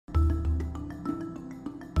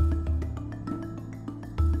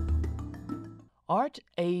Art,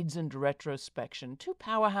 AIDS, and Retrospection. Two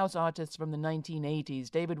powerhouse artists from the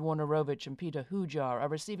 1980s, David Wojnarowicz and Peter Hujar, are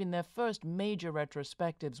receiving their first major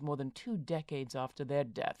retrospectives more than 2 decades after their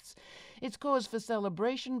deaths. It's cause for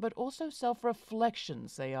celebration, but also self-reflection,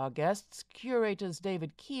 say our guests, curators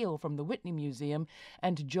David Kiehl from the Whitney Museum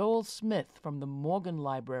and Joel Smith from the Morgan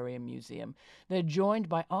Library and Museum. They're joined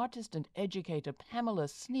by artist and educator Pamela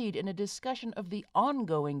Sneed in a discussion of the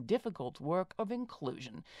ongoing difficult work of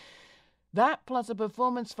inclusion. That, plus a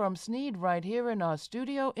performance from Sneed right here in our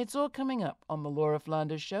studio, it's all coming up on the Laura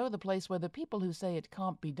Flanders Show, the place where the people who say it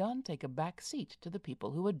can't be done take a back seat to the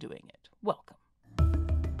people who are doing it. Welcome.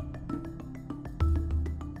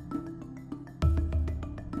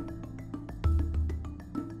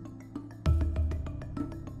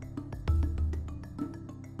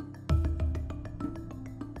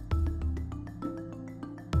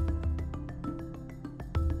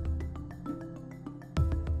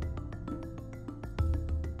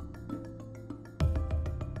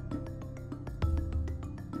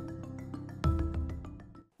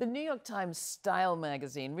 The New York Times Style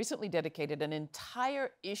magazine recently dedicated an entire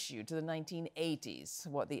issue to the 1980s,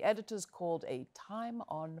 what the editors called a time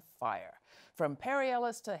on fire. From Perry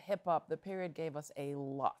Ellis to hip-hop, the period gave us a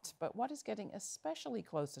lot. But what is getting especially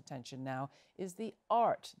close attention now is the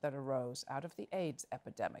art that arose out of the AIDS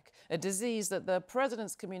epidemic, a disease that the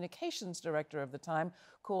president's communications director of the time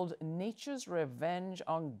called nature's revenge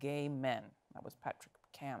on gay men. That was Patrick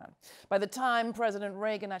Cannon. By the time President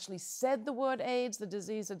Reagan actually said the word AIDS, the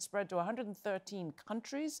disease had spread to 113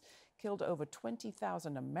 countries, killed over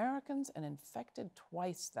 20,000 Americans, and infected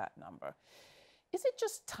twice that number. Is it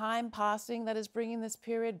just time passing that is bringing this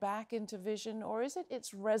period back into vision, or is it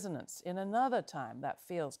its resonance in another time that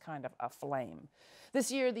feels kind of aflame?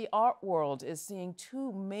 This year, the art world is seeing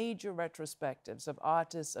 2 major retrospectives of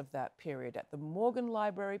artists of that period. At the Morgan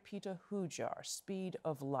Library, Peter Hujar, Speed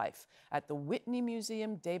of Life. At the Whitney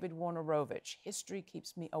Museum, David Wojnarowicz, History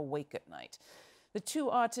Keeps Me Awake at Night. The 2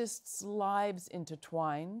 artists' lives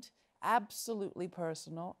intertwined, absolutely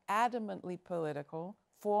personal, adamantly political,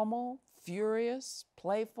 formal, furious,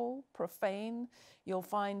 playful, profane. You'll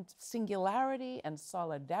find singularity and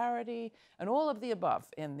solidarity and all of the above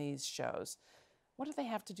in these shows. What do they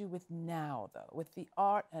have to do with now, though, with the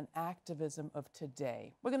art and activism of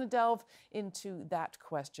today? We're going to delve into that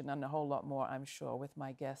question and a whole lot more, I'm sure, with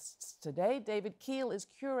my guests today. David Kiehl is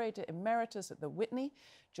Curator Emeritus at the Whitney.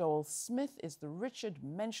 Joel Smith is the Richard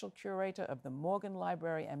Menschel Curator of the Morgan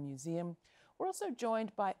Library and Museum. We're also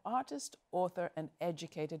joined by artist, author, and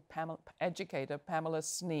educator Pamela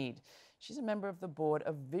Sneed. She's a member of the board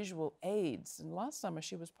of Visual AIDS, and last summer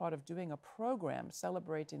she was part of doing a program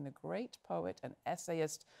celebrating the great poet and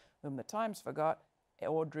essayist whom the Times forgot,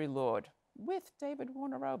 Audre Lorde, with David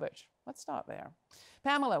Wojnarowicz. Let's start there.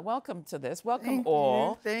 Pamela, welcome to this. Welcome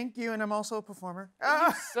all. Thank you, and I'm also a performer.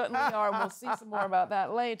 You certainly are, and we'll see some more about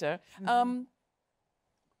that later.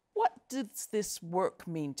 What does this work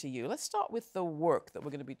mean to you? Let's start with the work that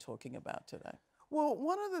we're going to be talking about today. Well,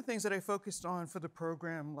 one of the things that I focused on for the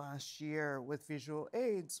program last year with Visual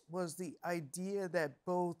AIDS was the idea that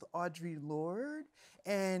both Audre Lorde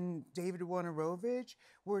and David Wojnarowicz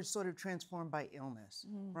were sort of transformed by illness,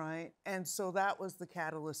 right? And so that was the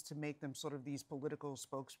catalyst to make them sort of these political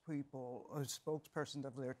spokespeople or spokespersons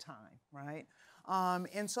of their time, right?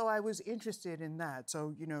 And so I was interested in that.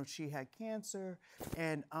 So, you know, she had cancer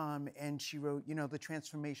and she wrote, you know, the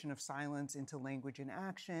transformation of silence into language and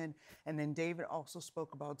action. And then David also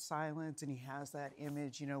spoke about silence, and he has that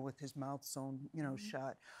image, you know, with his mouth sewn, you know,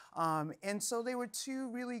 shut. And so they were 2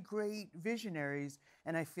 really great visionaries.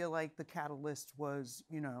 And I feel like the catalyst was,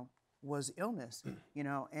 you know, was illness, you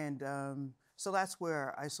know, and so that's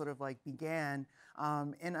where I sort of like began.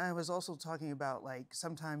 And I was also talking about like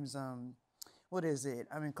sometimes, what is it?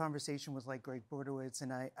 I'm in conversation with like Greg Bordowitz,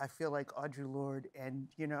 and I feel like Audre Lorde and,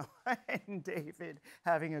 you know, and David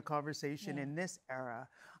having a conversation in this era.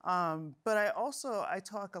 But I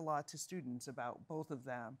talk a lot to students about both of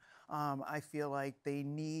them. I feel like they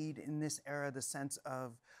need in this era the sense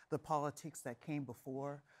of the politics that came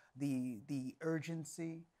before, the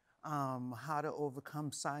urgency, how to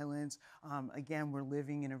overcome silence. Again, we're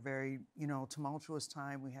living in a very, you know, tumultuous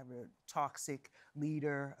time. We have a toxic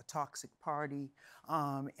leader, a toxic party.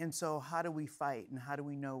 And so how do we fight, and how do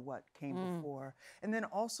we know what came before? And then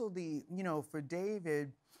also you know, for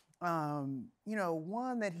David, you know,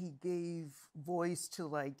 one that he gave voice to,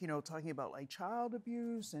 like, you know, talking about like child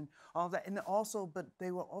abuse and all that, and also, but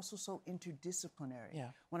they were also so interdisciplinary. Yeah.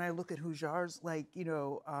 When I look at Hujar's, like, you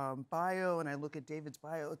know, bio, and I look at David's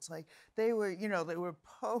bio, it's like they were, you know, they were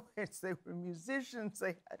poets, they were musicians,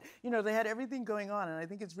 they, you know, they had everything going on, and I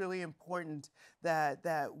think it's really important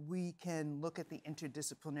that we can look at the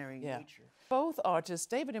interdisciplinary nature. Both artists,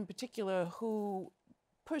 David in particular, who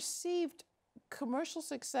perceived commercial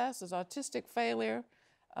success as artistic failure.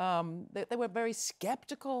 They were very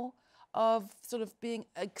skeptical of sort of being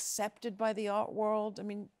accepted by the art world. I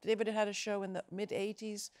mean, David had a show in the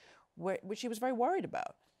mid-'80s which he was very worried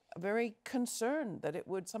about, very concerned that it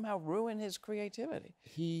would somehow ruin his creativity.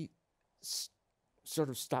 He sort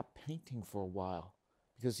of stopped painting for a while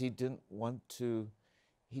because he didn't like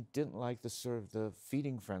the sort of the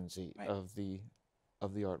feeding frenzy of the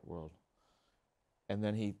art world. And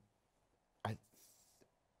then I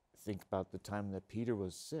think about the time that Peter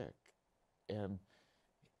was sick, and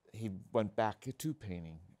he went back to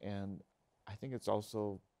painting. And I think it's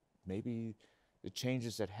also maybe the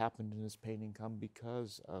changes that happened in his painting come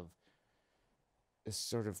because of this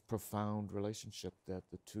sort of profound relationship that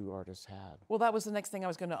the two artists had. Well, that was the next thing I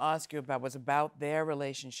was going to ask you about, was about their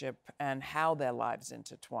relationship and how their lives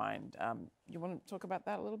intertwined. You want to talk about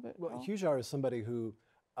that a little bit? Well, Hujar is somebody who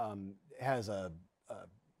has a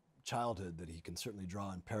childhood that he can certainly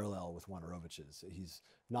draw in parallel with Wojnarowicz's. He's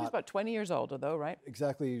about 20 years older, though, right?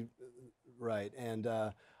 Exactly right. And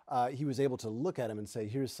he was able to look at him and say,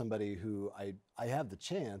 here's somebody who I have the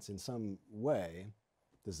chance in some way,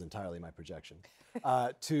 this is entirely my projection,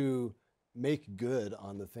 to make good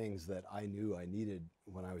on the things that I knew I needed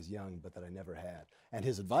when I was young, but that I never had. And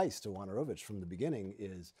his advice to Wojnarowicz from the beginning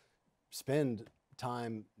is spend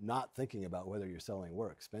time not thinking about whether you're selling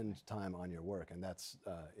work. Spend time on your work, and that's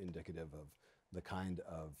indicative of the kind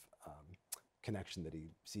of connection that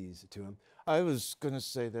he sees to him. I was going to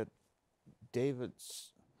say that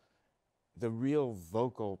the real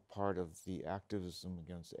vocal part of the activism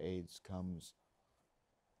against AIDS comes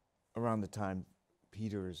around the time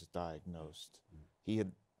Peter is diagnosed. He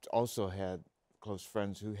had also had close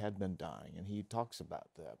friends who had been dying, and he talks about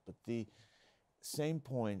that. But the same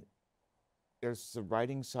point, there's the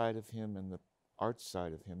writing side of him and the art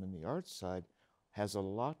side of him, and the art side has a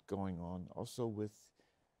lot going on also with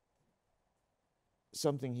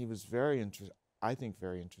something he was very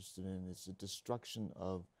interested in, is the destruction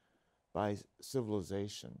by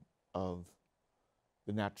civilization of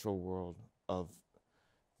the natural world, of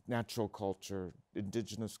natural culture,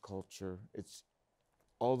 indigenous culture. It's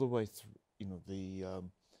all the way through, you know,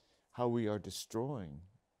 how we are destroying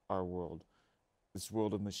our world, this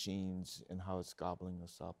world of machines, and how it's gobbling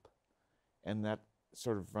us up. And that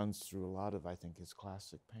sort of runs through a lot of, I think, his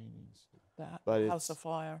classic paintings. The House of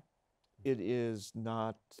Fire. It is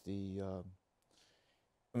not the,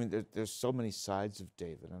 I mean, there's so many sides of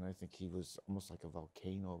David, and I think he was almost like a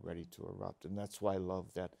volcano ready to erupt. And that's why I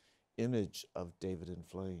love that image of David in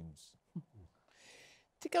flames.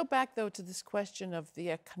 To go back, though, to this question of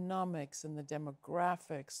the economics and the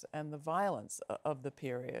demographics and the violence of the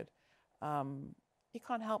period, you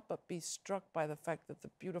can't help but be struck by the fact that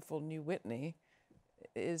the beautiful New Whitney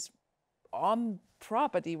is on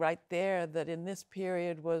property right there that in this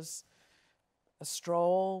period was a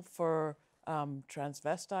stroll for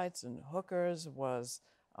transvestites and hookers, was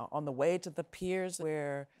on the way to the piers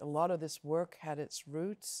where a lot of this work had its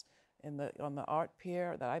roots on the art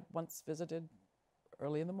pier that I once visited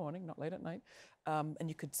early in the morning, not late at night. And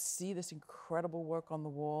you could see this incredible work on the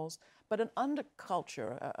walls. But an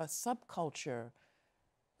underculture, a subculture,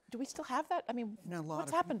 do we still have that? I mean,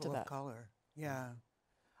 what's happened to that? Color. Yeah.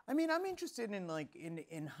 I mean, I'm interested in like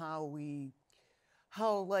in how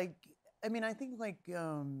like, I mean, I think like, you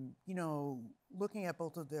know, looking at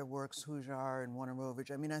both of their works, Hujar and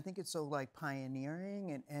Wojnarowicz, I mean, I think it's so like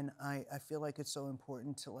pioneering, and I feel like it's so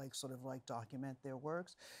important to like sort of like document their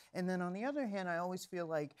works. And then on the other hand, I always feel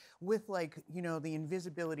like with like, you know, the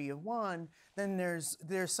invisibility of one, then there's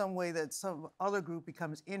some way that some other group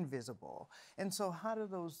becomes invisible. And so how do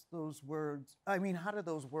those words, I mean, how do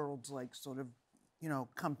those worlds like sort of, you know,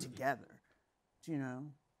 come together, you know?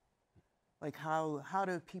 Like how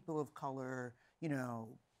do people of color, you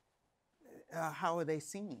know, how are they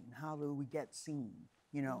seen? How do we get seen,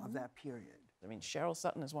 you know, of that period? I mean, Cheryl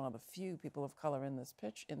Sutton is one of the few people of color in this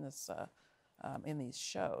in these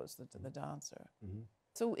shows, the dancer. Mm-hmm.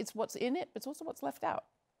 So it's what's in it, but it's also what's left out.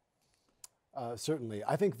 Certainly.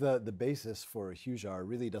 I think the basis for Hujar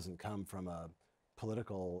really doesn't come from a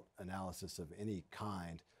political analysis of any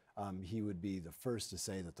kind. He would be the first to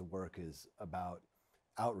say that the work is about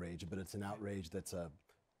outrage, but it's an outrage that's a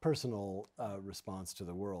personal response to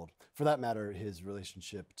the world. For that matter, his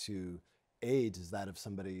relationship to AIDS is that of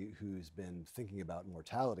somebody who's been thinking about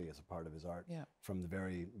mortality as a part of his art from the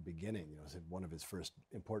very beginning. You know, one of his first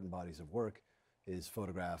important bodies of work is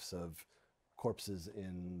photographs of corpses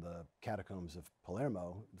in the catacombs of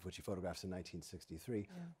Palermo, which he photographs in 1963.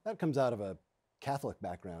 That comes out of a Catholic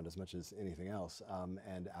background as much as anything else,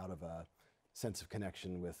 and out of a sense of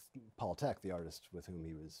connection with Paul Tech, the artist with whom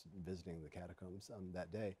he was visiting the catacombs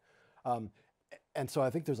that day. And so I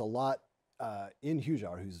think there's a lot in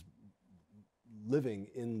Hujar, who's living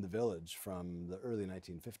in the village from the early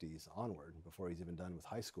 1950s onward, before he's even done with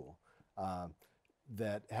high school,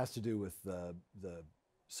 that has to do with the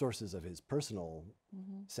sources of his personal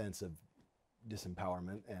sense of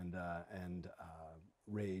disempowerment and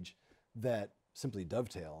rage that simply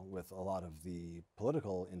dovetail with a lot of the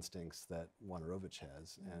political instincts that Wojnarowicz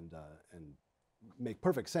has, and make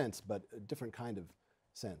perfect sense, but a different kind of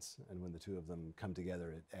sense. And when the two of them come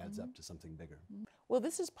together, it adds up to something bigger. Well,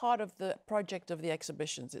 this is part of the project of the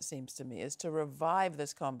exhibitions, it seems to me, is to revive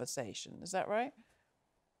this conversation. Is that right?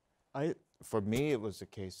 For me, it was a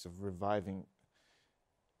case of reviving.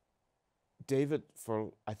 David,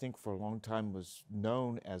 I think for a long time, was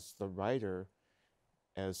known as the writer,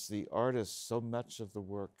 as the artist. So much of the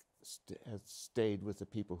work has stayed with the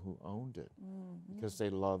people who owned it because they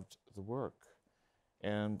loved the work.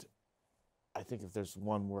 And I think if there's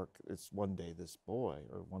one work, it's One Day This Boy,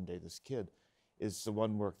 or One Day This Kid, is the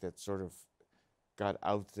one work that sort of got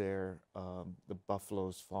out there. The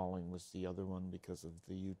Buffaloes Falling was the other one because of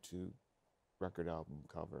the U2 record album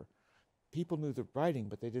cover. People knew the writing,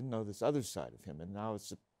 but they didn't know this other side of him. And now it's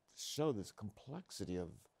to show this complexity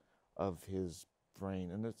of his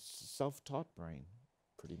brain, and it's a self-taught brain,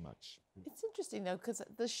 pretty much. It's interesting, though, because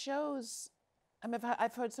the shows, I mean,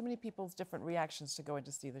 I've heard so many people's different reactions to going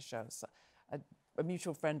to see the shows. A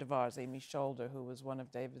mutual friend of ours, Amy Scholder, who was one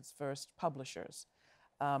of David's first publishers,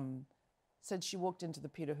 said she walked into the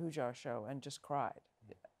Peter Hujar show and just cried.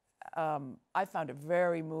 I found it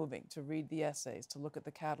very moving to read the essays, to look at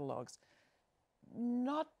the catalogs,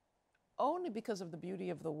 not only because of the beauty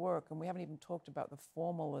of the work, and we haven't even talked about the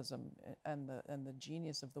formalism and the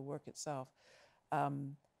genius of the work itself,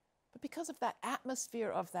 but because of that atmosphere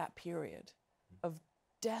of that period, of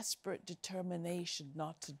desperate determination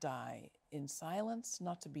not to die in silence,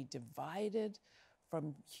 not to be divided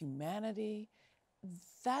from humanity.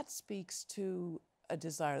 That speaks to a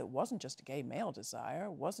desire that wasn't just a gay male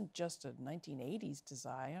desire, wasn't just a 1980s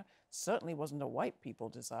desire, certainly wasn't a white people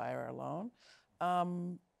desire alone.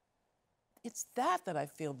 It's that I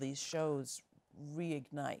feel these shows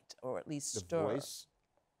reignite, or at least stir.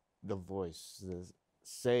 The voice, the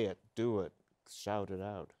say it, do it, shout it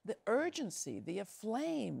out. The urgency, the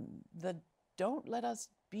aflame, the don't let us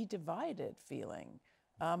be divided feeling.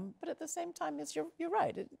 But at the same time, you're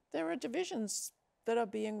right, there are divisions that are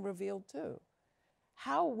being revealed too.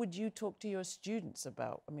 How would you talk to your students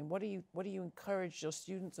about, I mean, what do you encourage your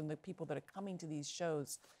students and the people that are coming to these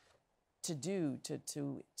shows to do,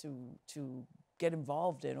 to get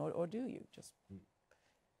involved in, or do you just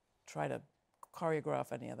try to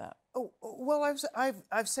choreograph any of that? Oh, well,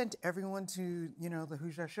 I've sent everyone to, you know, the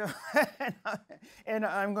Hujar show, and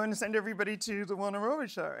I'm going to send everybody to the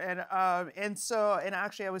Wojnarowicz show. And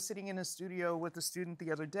actually I was sitting in a studio with a student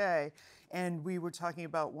the other day, and we were talking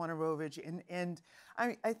about Wojnarowicz, and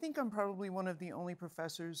I think I'm probably one of the only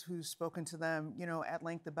professors who's spoken to them, you know, at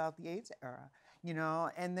length about the AIDS era, you know,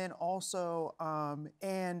 and then also,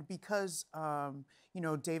 and because, you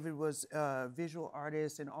know, David was a visual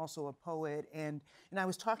artist and also a poet, and I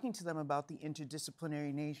was talking to them about the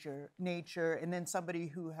interdisciplinary nature, and then somebody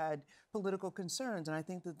who had political concerns, and I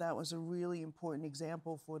think that was a really important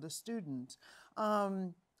example for the student.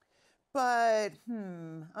 But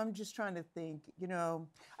I'm just trying to think, you know,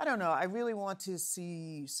 I don't know. I really want to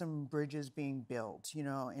see some bridges being built, you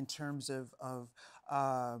know, in terms of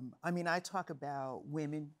I mean, I talk about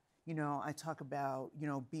women, you know, I talk about, you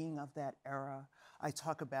know, being of that era. I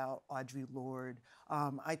talk about Audre Lorde.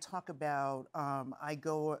 I talk about, I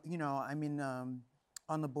go, you know, I'm in,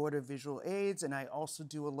 on the board of Visual Aids, and I also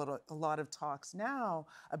do a lot of talks now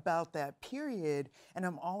about that period, and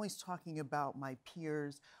I'm always talking about my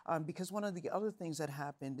peers, because one of the other things that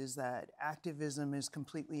happened is that activism is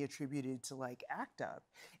completely attributed to like ACT UP,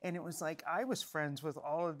 and it was like I was friends with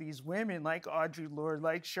all of these women like Audre Lorde,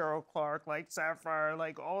 like Cheryl Clark, like Sapphire,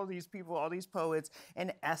 like all of these people, all these poets,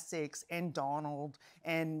 and Essex and Donald,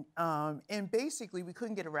 and basically we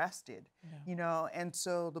couldn't get arrested, you know, and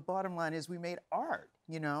so the bottom line is we made art,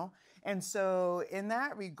 you know, And so in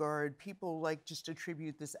that regard, people like just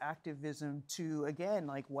attribute this activism to, again,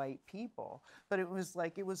 like white people, but it was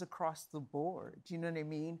like, it was across the board, do you know what I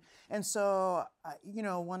mean? And so, you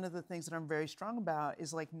know, one of the things that I'm very strong about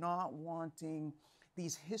is like not wanting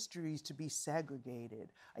these histories to be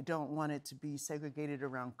segregated. I don't want it to be segregated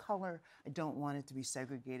around color. I don't want it to be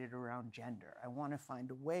segregated around gender. I want to find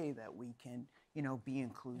a way that we can, you know, be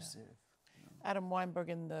inclusive. Adam Weinberg,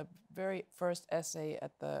 in the very first essay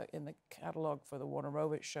in the catalog for the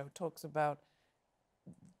Wojnarowicz show, talks about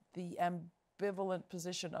the ambivalent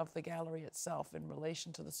position of the gallery itself in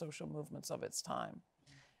relation to the social movements of its time,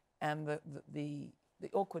 and the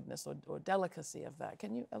awkwardness or delicacy of that.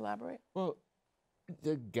 Can you elaborate? Well,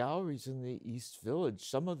 the galleries in the East Village,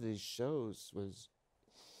 some of these shows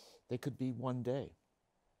they could be one day.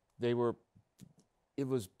 It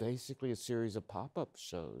was basically a series of pop-up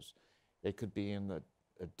shows. They could be in a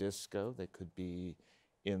disco, they could be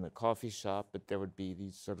in the coffee shop, but there would be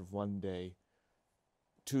these sort of 1 day,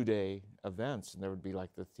 2 day events, and there would be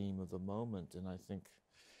like the theme of the moment. And I think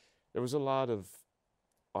there was a lot of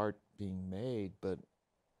art being made, but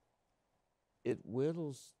it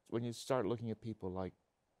whittles, when you start looking at people like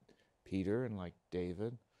Peter and like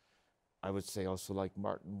David, I would say also like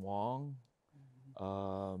Martin Wong,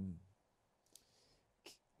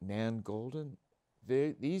 Nan Golden.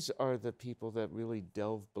 These are the people that really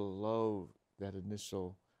delve below that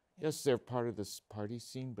initial, yes, they're part of this party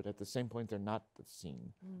scene, but at the same point, they're not the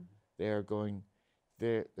scene. They're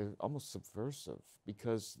almost subversive,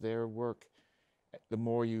 because their work, the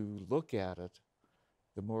more you look at it,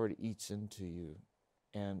 the more it eats into you,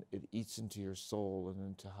 and it eats into your soul and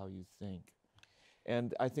into how you think.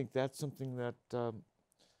 And I think that's something that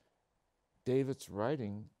David's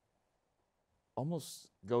writing almost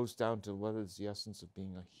goes down to what is the essence of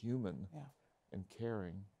being a human and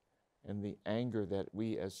caring, and the anger that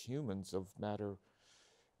we as humans of matter,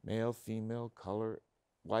 male, female, color,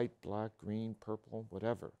 white, black, green, purple,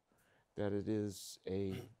 whatever, that it is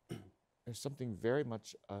there's something very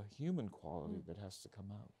much a human quality that has to come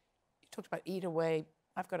out. You talked about Eat Away.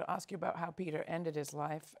 I've got to ask you about how Peter ended his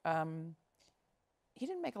life. He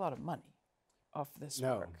didn't make a lot of money off this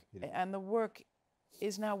work, and the work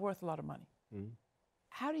is now worth a lot of money.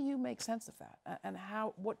 How do you make sense of that? And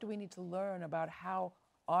what do we need to learn about how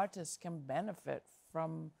artists can benefit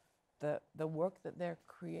from the work that they're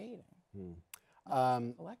creating?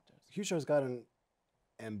 Collectors. Hujar's got an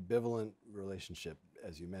ambivalent relationship,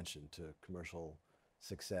 as you mentioned, to commercial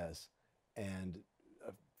success, and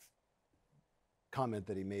a comment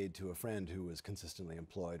that he made to a friend who was consistently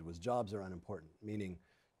employed was, jobs are unimportant, meaning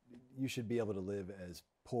you should be able to live as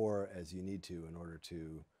poor as you need to in order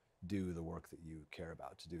to do the work that you care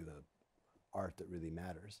about, to do the art that really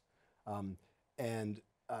matters. I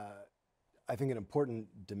think an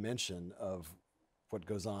important dimension of what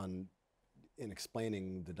goes on in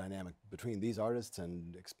explaining the dynamic between these artists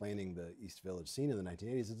and explaining the East Village scene in the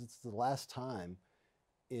 1980s is it's the last time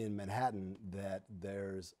in Manhattan that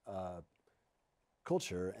there's a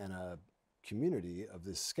culture and a community of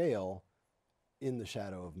this scale in the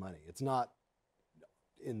shadow of money. It's not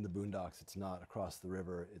in the boondocks, it's not across the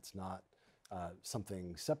river, it's not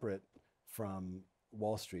something separate from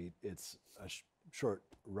Wall Street, it's a short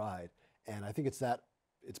ride. And I think it's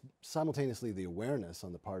simultaneously the awareness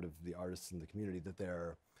on the part of the artists in the community that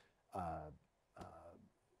they're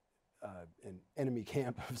an enemy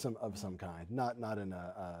camp of some kind, not in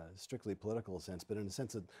a strictly political sense, but in a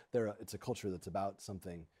sense that it's a culture that's about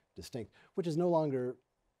something distinct, which is no longer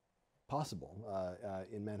possible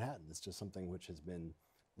in Manhattan. It's just something which has been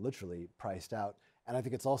literally priced out. And I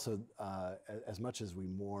think it's also, as much as we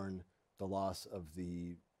mourn the loss of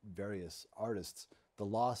the various artists, the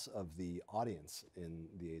loss of the audience in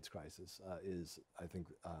the AIDS crisis is, I think,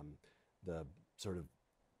 the sort of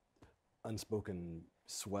unspoken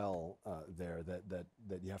swell there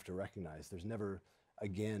that you have to recognize. There's never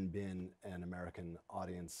again been an American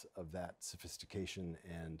audience of that sophistication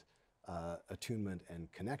and attunement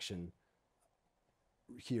and connection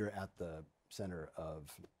here at the center of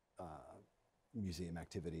museum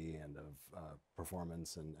activity and of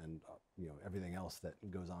performance and you know, everything else that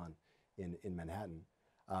goes on in Manhattan.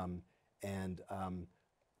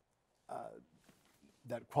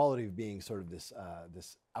 That quality of being sort of this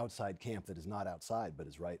outside camp that is not outside but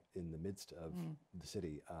is right in the midst of the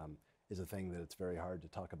city is a thing that it's very hard to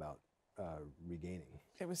talk about regaining.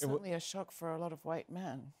 It was certainly a shock for a lot of white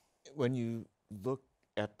men. When you look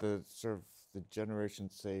at the sort of the generation,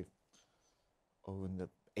 say, in the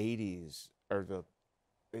 80s, or the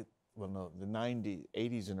 90s,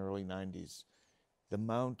 80s and early 90s, the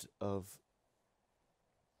amount of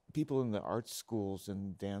people in the art schools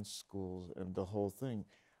and dance schools and the whole thing,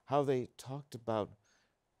 how they talked about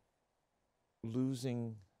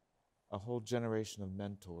losing a whole generation of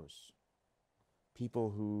mentors,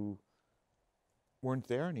 people who weren't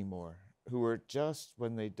there anymore, who were just,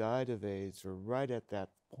 when they died of AIDS, or right at that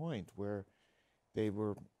point where they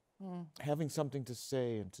were having something to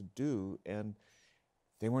say and to do, and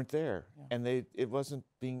they weren't there. Yeah. And it wasn't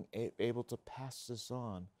being able to pass this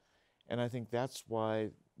on. And I think that's why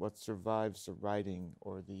what survives the writing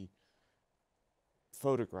or the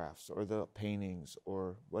photographs or the paintings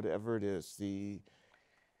or whatever it is,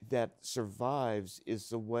 that survives is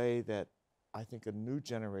the way that I think a new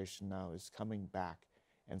generation now is coming back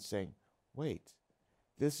and saying, wait,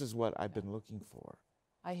 this is what I've been looking for.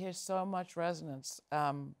 I hear so much resonance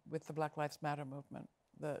with the Black Lives Matter movement,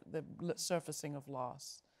 the surfacing of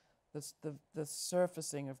loss, the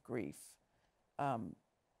surfacing of grief.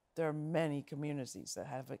 There are many communities that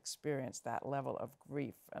have experienced that level of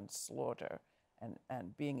grief and slaughter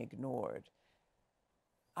and being ignored.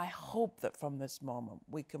 I hope that from this moment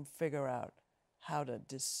we can figure out how to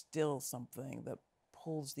distill something that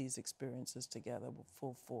pulls these experiences together with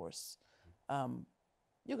full force.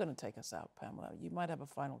 You're going to take us out, Pamela. You might have a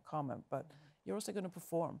final comment, but you're also going to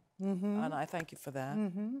perform. And I thank you for that.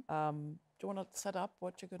 Do you want to set up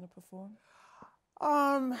what you're going to perform?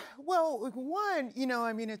 Well, one, you know,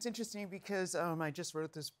 I mean, it's interesting because I just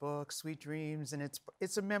wrote this book, Sweet Dreams, and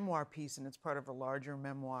it's a memoir piece, and it's part of a larger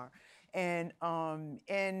memoir. And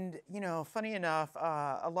you know, funny enough,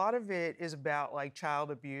 a lot of it is about like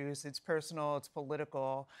child abuse. It's personal, it's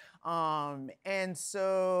political. And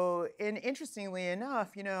so, and interestingly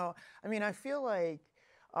enough, you know, I mean, I feel like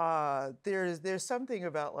there's something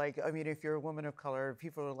about like, I mean, if you're a woman of color,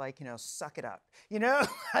 people are like, you know, suck it up, you know,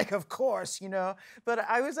 like, of course, you know, but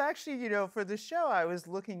I was actually, you know, for the show, I was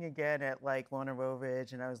looking again at like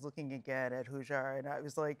Wojnarowicz, and I was looking again at Hujar, and I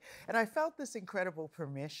was like, and I felt this incredible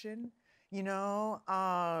permission, you know,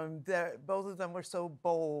 that both of them were so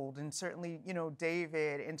bold, and certainly, you know,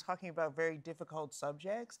 David, in talking about very difficult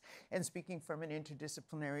subjects and speaking from an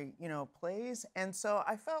interdisciplinary, you know, place. And so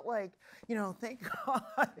I felt like, you know, thank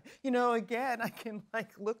God, you know, again, I can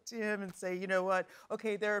like look to him and say, you know what,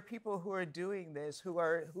 okay, there are people who are doing this, who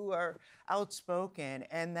are outspoken,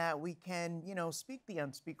 and that we can, you know, speak the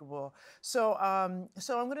unspeakable. So,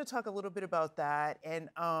 so I'm going to talk a little bit about that, and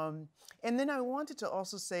then I wanted to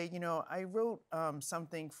also say, you know, I wrote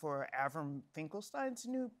something for Avram Finkelstein's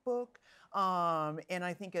new book, and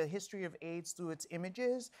I think a history of AIDS through its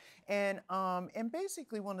images, and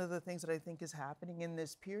basically one of the things that I think is happening in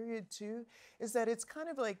this period too is that it's kind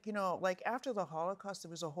of like, you know, like after the Holocaust,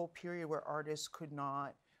 there was a whole period where artists could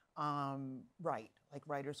not write, like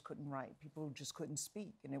writers couldn't write, people just couldn't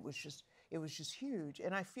speak, and it was just huge.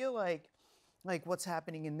 And I feel like what's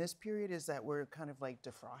happening in this period is that we're kind of like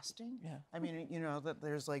defrosting. Yeah. I mean, you know, that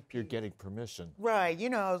there's like... You're getting permission. Right,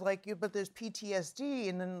 you know, like, but there's PTSD,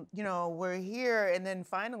 and then, you know, we're here, and then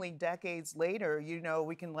finally, decades later, you know,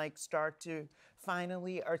 we can like start to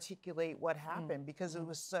finally articulate what happened, because it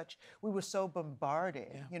was we were so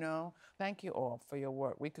bombarded, you know? Thank you all for your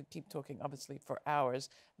work. We could keep talking, obviously, for hours.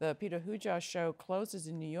 The Peter Hujar show closes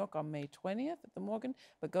in New York on May 20th at the Morgan,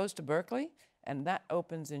 but goes to Berkeley, and that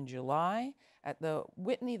opens in July. At the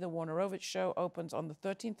Whitney, the Wojnarowicz show opens on the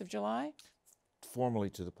 13th of July.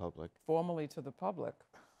 Formally to the public. Formally to the public.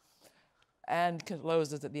 And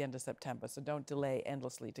closes at the end of September, so don't delay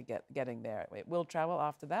endlessly to getting there. It will travel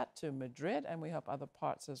after that to Madrid, and we hope other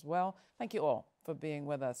parts as well. Thank you all for being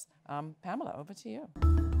with us. Pamela, over to you.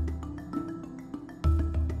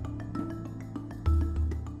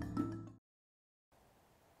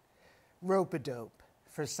 Rope-a-dope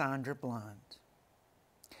for Sandra Blonde.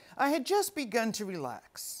 I had just begun to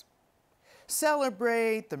relax,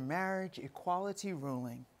 celebrate the marriage equality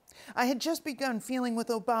ruling. I had just begun feeling with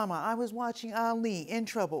Obama. I was watching Ali in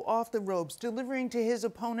trouble, off the ropes, delivering to his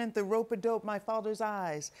opponent the rope-a-dope my father's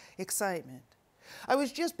eyes, excitement. I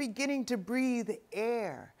was just beginning to breathe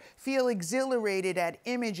air, feel exhilarated at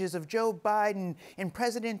images of Joe Biden and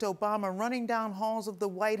President Obama running down halls of the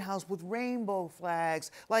White House with rainbow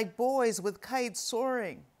flags, like boys with kites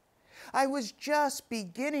soaring. I was just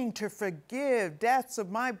beginning to forgive deaths of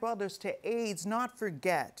my brothers to AIDS, not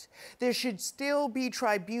forget. There should still be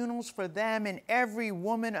tribunals for them and every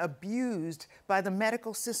woman abused by the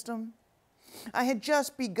medical system. I had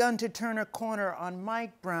just begun to turn a corner on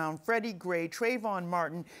Mike Brown, Freddie Gray, Trayvon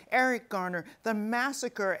Martin, Eric Garner, the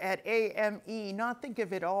massacre at AME, not think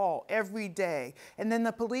of it all, every day. And then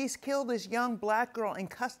the police killed this young black girl in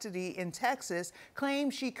custody in Texas,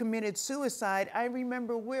 claimed she committed suicide. I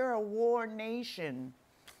remember we're a war nation.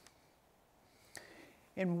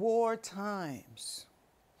 in war times.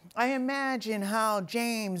 I imagine how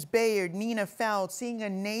James, Bayard, Nina felt seeing a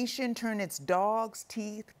nation turn its dogs'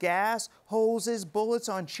 teeth, gas, hoses, bullets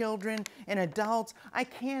on children and adults. I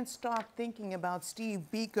can't stop thinking about Steve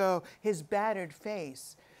Biko, his battered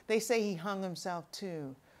face. They say he hung himself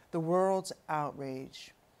too. The world's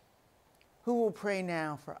outrage. Who will pray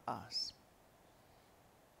now for us?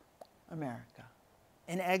 America.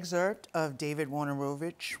 An excerpt of David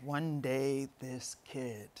Wojnarowicz, One Day This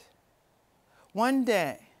Kid. One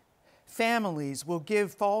day, families will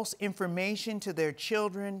give false information to their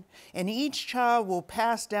children, and each child will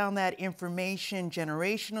pass down that information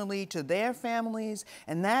generationally to their families,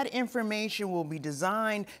 and that information will be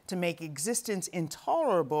designed to make existence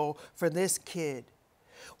intolerable for this kid.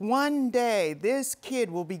 One day, this kid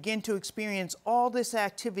will begin to experience all this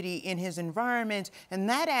activity in his environment, and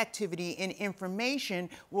that activity and information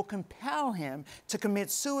will compel him to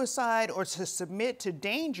commit suicide or to submit to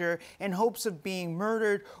danger in hopes of being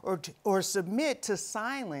murdered or submit to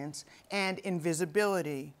silence and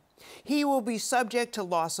invisibility. He will be subject to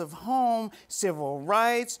loss of home, civil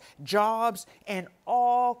rights, jobs, and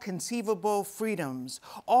all conceivable freedoms.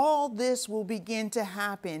 All this will begin to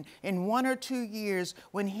happen in 1 or 2 years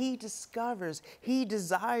when he discovers he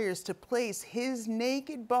desires to place his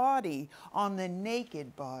naked body on the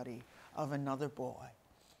naked body of another boy.